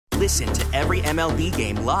Listen to every MLB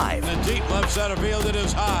game live. In the deep left center field, it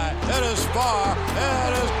is high, it is far,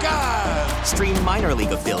 it is gone. Stream minor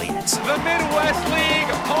league affiliates. The Midwest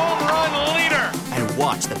League home run leader. And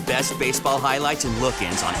watch the best baseball highlights and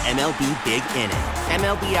look-ins on MLB Big Inning.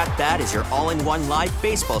 MLB At Bat is your all-in-one live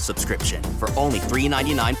baseball subscription for only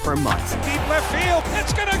 $3.99 per month. Deep left field,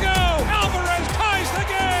 it's gonna go. Alvarez ties the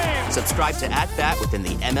game. Subscribe to At Bat within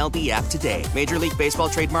the MLB app today. Major League Baseball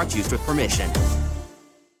trademarks used with permission.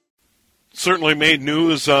 Certainly made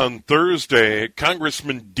news on Thursday.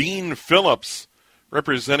 Congressman Dean Phillips,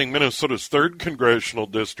 representing Minnesota's 3rd Congressional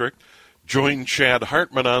District, joined Chad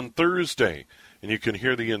Hartman on Thursday. And you can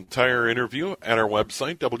hear the entire interview at our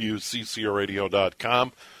website,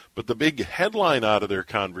 WCCOradio.com. But the big headline out of their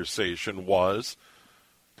conversation was,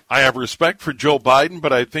 I have respect for Joe Biden,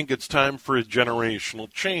 but I think it's time for a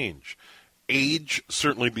generational change. Age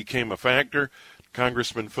certainly became a factor.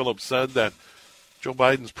 Congressman Phillips said that Joe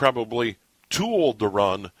Biden's probably too old to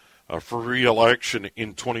run for re-election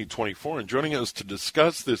in 2024. And joining us to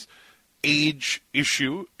discuss this age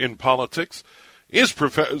issue in politics is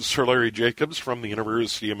Professor Larry Jacobs from the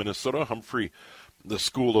University of Minnesota, Humphrey, the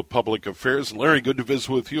School of Public Affairs. And Larry, good to visit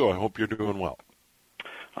with you. I hope you're doing well.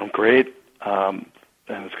 I'm great, and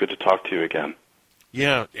it's good to talk to you again.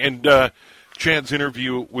 Yeah, and Chad's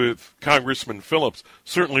interview with Congressman Phillips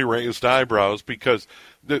certainly raised eyebrows because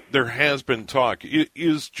there has been talk.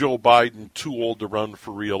 Is Joe Biden too old to run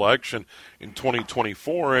for re-election in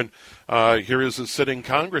 2024? And here is a sitting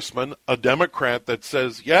congressman, a Democrat, that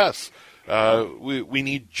says, yes, we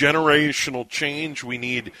need generational change. We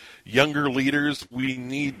need younger leaders. We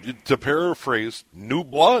need, to paraphrase, new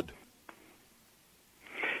blood.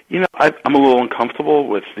 You know, I'm a little uncomfortable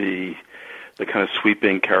with the kind of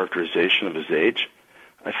sweeping characterization of his age.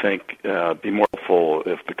 I think it'd be more helpful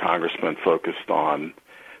if the congressman focused on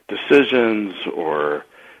decisions or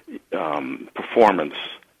performance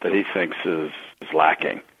that he thinks is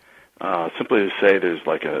lacking. Simply to say there's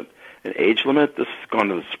like an age limit, this has gone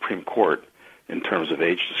to the Supreme Court in terms of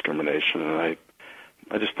age discrimination, and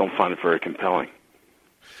I just don't find it very compelling.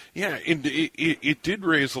 Yeah, it did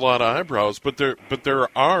raise a lot of eyebrows, but there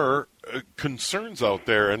are concerns out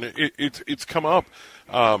there, and it's come up.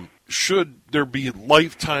 Should there be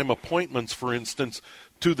lifetime appointments, for instance,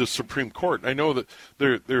 to the Supreme Court? I know that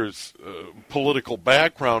there's political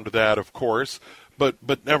background to that, of course, but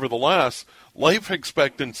nevertheless, life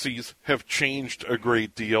expectancies have changed a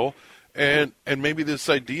great deal, and maybe this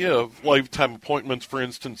idea of lifetime appointments, for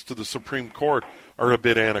instance, to the Supreme Court are a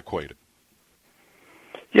bit antiquated.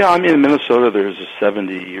 Yeah, I mean, in Minnesota, there's a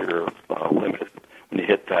 70-year limit. When you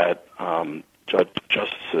hit that,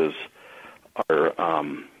 justices are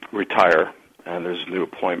retire, and there's a new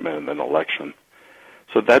appointment and then election.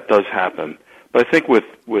 So that does happen. But I think with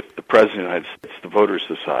the President of the United States, the voters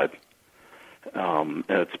decide, and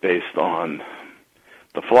it's based on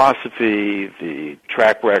the philosophy, the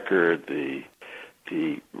track record, the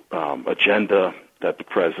agenda that the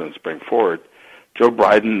presidents bring forward. Joe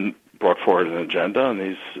Biden brought forward an agenda, and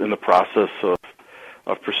he's in the process of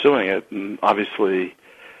pursuing it. And obviously,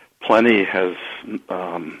 plenty has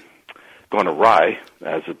gone awry,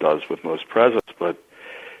 as it does with most presidents. But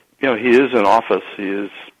you know, he is in office. He is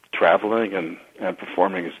traveling and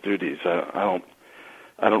performing his duties. I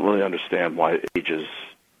don't really understand why age is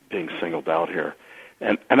being singled out here.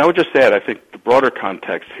 And I would just add, I think the broader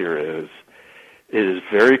context here is it is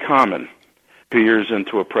very common 2 years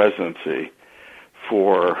into a presidency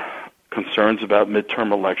for concerns about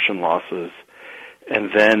midterm election losses,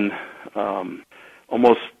 and then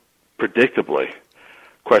almost predictably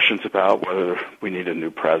questions about whether we need a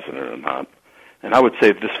new president or not. And I would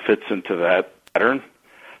say this fits into that pattern,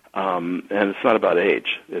 and it's not about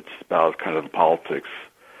age. It's about kind of the politics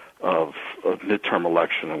of midterm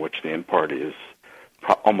election in which the Democratic Party is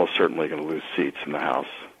almost certainly going to lose seats in the House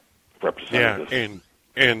of Representatives. Yeah,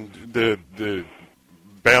 and the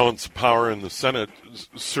balance of power in the Senate is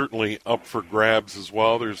certainly up for grabs as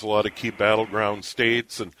well. There's a lot of key battleground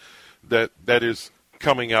states, and that is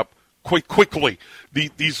coming up quite quickly,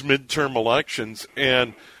 these midterm elections.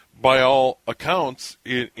 And by all accounts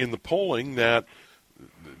in the polling, that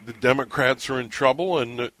the Democrats are in trouble,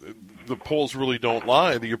 and the polls really don't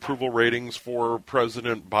lie. The approval ratings for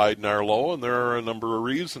President Biden are low, and there are a number of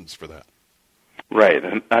reasons for that. Right,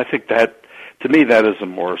 and I think that, to me, that is a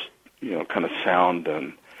more kind of sound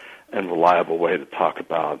and reliable way to talk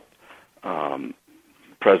about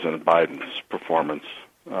President Biden's performance.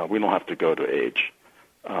 We don't have to go to age.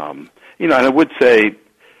 And I would say,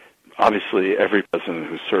 obviously, every president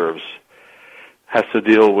who serves has to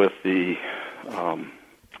deal with the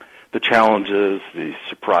challenges, the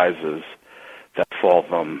surprises that all of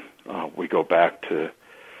them, we go back to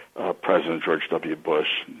President George W. Bush,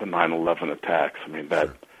 the 9/11 attacks. I mean, that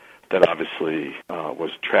obviously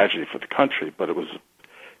was a tragedy for the country, but it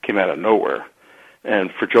came out of nowhere.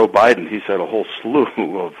 And for Joe Biden, he's had a whole slew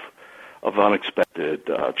of unexpected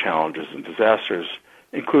challenges and disasters,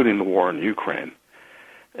 including the war in Ukraine.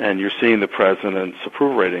 And you're seeing the president's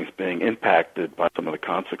approval ratings being impacted by some of the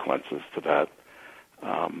consequences to that.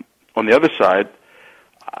 On the other side,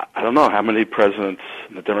 I don't know how many presidents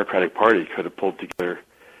in the Democratic Party could have pulled together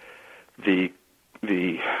the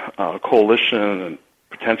coalition and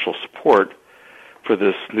potential support for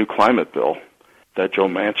this new climate bill that Joe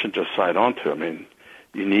Manchin just signed on to. I mean,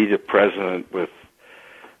 you need a president with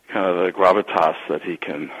kind of the gravitas that he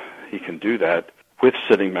can do that with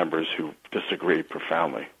sitting members who disagree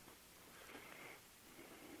profoundly.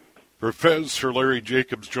 Professor Larry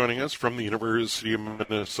Jacobs joining us from the University of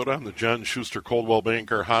Minnesota on the John Schuster Coldwell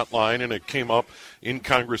Banker Hotline, and it came up in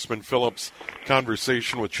Congressman Phillips'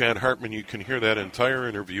 conversation with Chad Hartman. You can hear that entire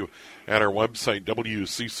interview at our website,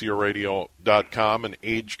 WCCORadio.com, and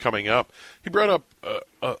age coming up. He brought up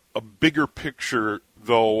a bigger picture,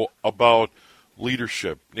 though, about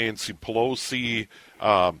leadership. Nancy Pelosi,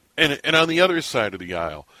 and on the other side of the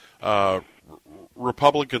aisle,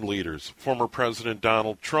 Republican leaders, former President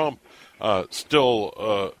Donald Trump,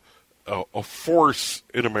 still a force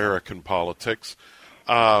in American politics.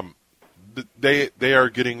 They are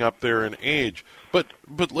getting up there in age. But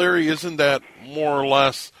Larry, isn't that more or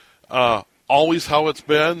less always how it's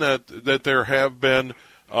been, that there have been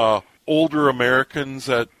older Americans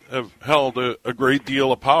that have held a great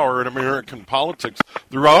deal of power in American politics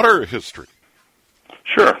throughout our history?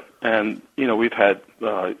 Sure. And, we've had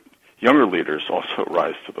younger leaders also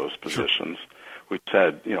rise to those positions. Sure. We've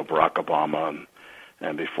had, Barack Obama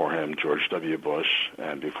and before him George W. Bush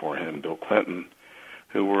and before him Bill Clinton,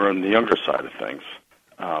 who were on the younger side of things.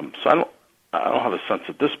 So I don't have a sense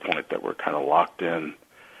at this point that we're kind of locked in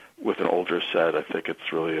with an older set. I think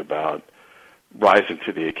it's really about rising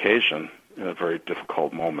to the occasion in a very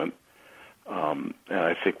difficult moment. And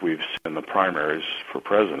I think we've seen in the primaries for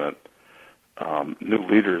president new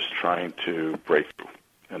leaders trying to break through.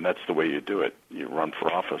 And that's the way you do it. You run for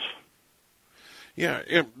office. Yeah,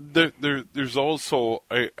 there's also,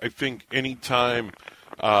 I think, any time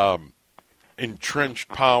entrenched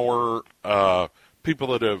power, people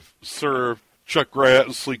that have served, Chuck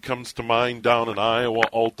Grassley comes to mind down in Iowa,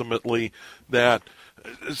 ultimately, that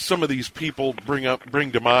some of these people bring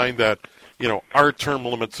to mind that, our term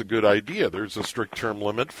limit's a good idea. There's a strict term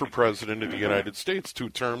limit for President of the United States, 2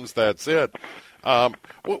 terms, that's it.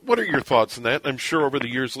 What are your thoughts on that? I'm sure over the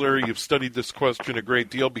years, Larry, you've studied this question a great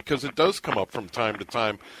deal because it does come up from time to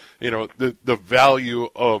time, the value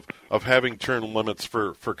of having term limits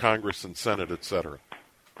for Congress and Senate, et cetera.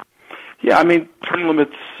 Yeah, I mean, term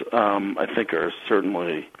limits, I think, are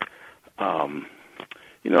certainly, an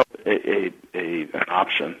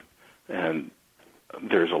option, and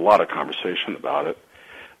there's a lot of conversation about it.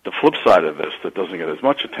 The flip side of this that doesn't get as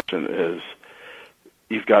much attention is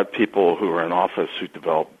you've got people who are in office who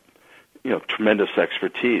develop, tremendous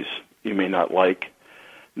expertise. You may not like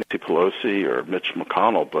Nancy Pelosi or Mitch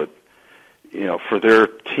McConnell, but, for their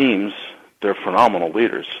teams, they're phenomenal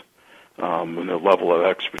leaders. And their level of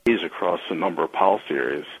expertise across a number of policy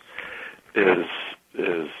areas is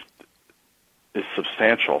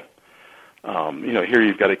substantial. Here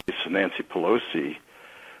you've got a case of Nancy Pelosi,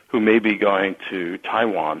 who may be going to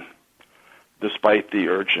Taiwan, despite the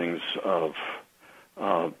urgings of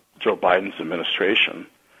Joe Biden's administration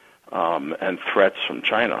and threats from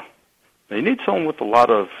China. Now, you need someone with a lot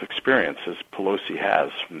of experience, as Pelosi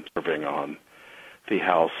has, from serving on the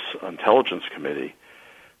House Intelligence Committee,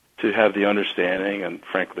 to have the understanding and,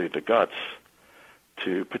 frankly, the guts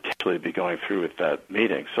to potentially be going through with that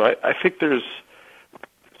meeting. So I think there's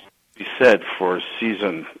be said for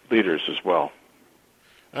seasoned leaders as well.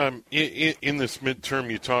 In this midterm,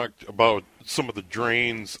 you talked about some of the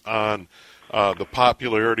drains on the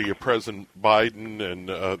popularity of President Biden and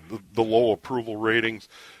the low approval ratings,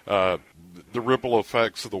 the ripple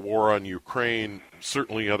effects of the war on Ukraine,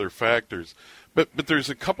 certainly other factors. But there's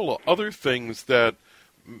a couple of other things that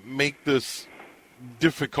make this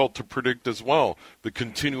difficult to predict as well. The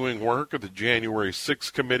continuing work of the January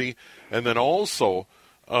 6th committee, and then also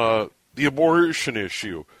the abortion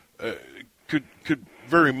issue could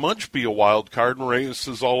very much be a wild card in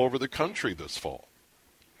races all over the country this fall.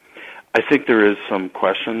 I think there is some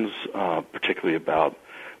questions, particularly about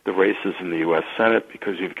the races in the U.S. Senate,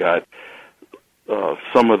 because you've got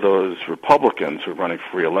some of those Republicans who are running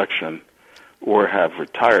for re-election or have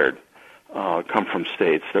retired come from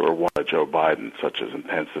states that were won by Joe Biden, such as in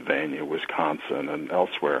Pennsylvania, Wisconsin, and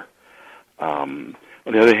elsewhere. On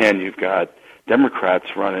the other hand, you've got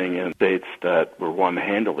Democrats running in states that were won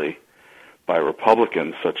handily by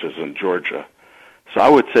Republicans, such as in Georgia. So I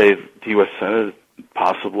would say the U.S. Senate,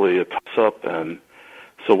 possibly a toss-up, and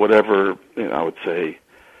so whatever, I would say,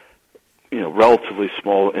 relatively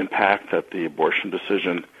small impact that the abortion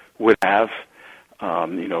decision would have,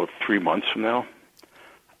 3 months from now,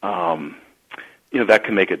 that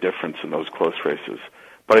can make a difference in those close races.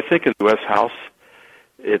 But I think in the U.S. House,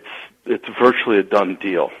 it's virtually a done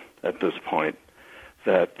deal at this point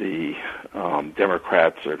that the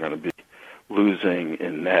Democrats are going to be losing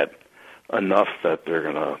in net enough that they're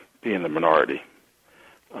going to be in the minority.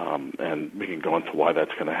 And we can go into why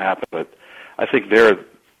that's going to happen. But I think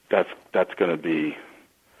that's going to be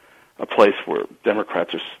a place where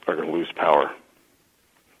Democrats are going to lose power.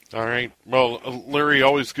 All right. Well, Larry,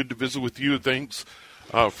 always good to visit with you. Thanks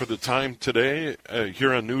for the time today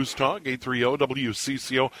here on News Talk, 830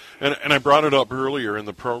 WCCO. And I brought it up earlier in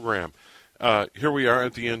the program. Here we are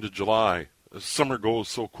at the end of July. Summer goes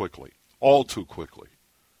so quickly, all too quickly.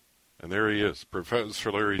 And there he is,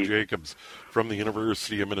 Professor Larry Jacobs from the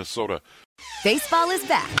University of Minnesota. Baseball is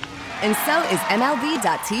back, and so is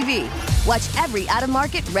MLB.tv. Watch every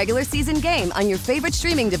out-of-market regular season game on your favorite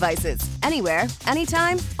streaming devices, anywhere,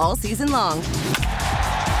 anytime, all season long.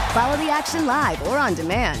 Follow the action live or on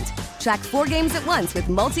demand. Track 4 games at once with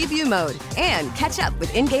multi-view mode and catch up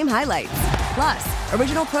with in-game highlights. Plus,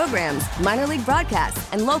 original programs, minor league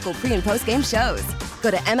broadcasts, and local pre- and post-game shows. Go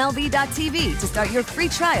to MLB.tv to start your free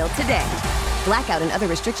trial today. Blackout and other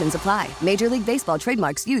restrictions apply. Major League Baseball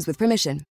trademarks used with permission.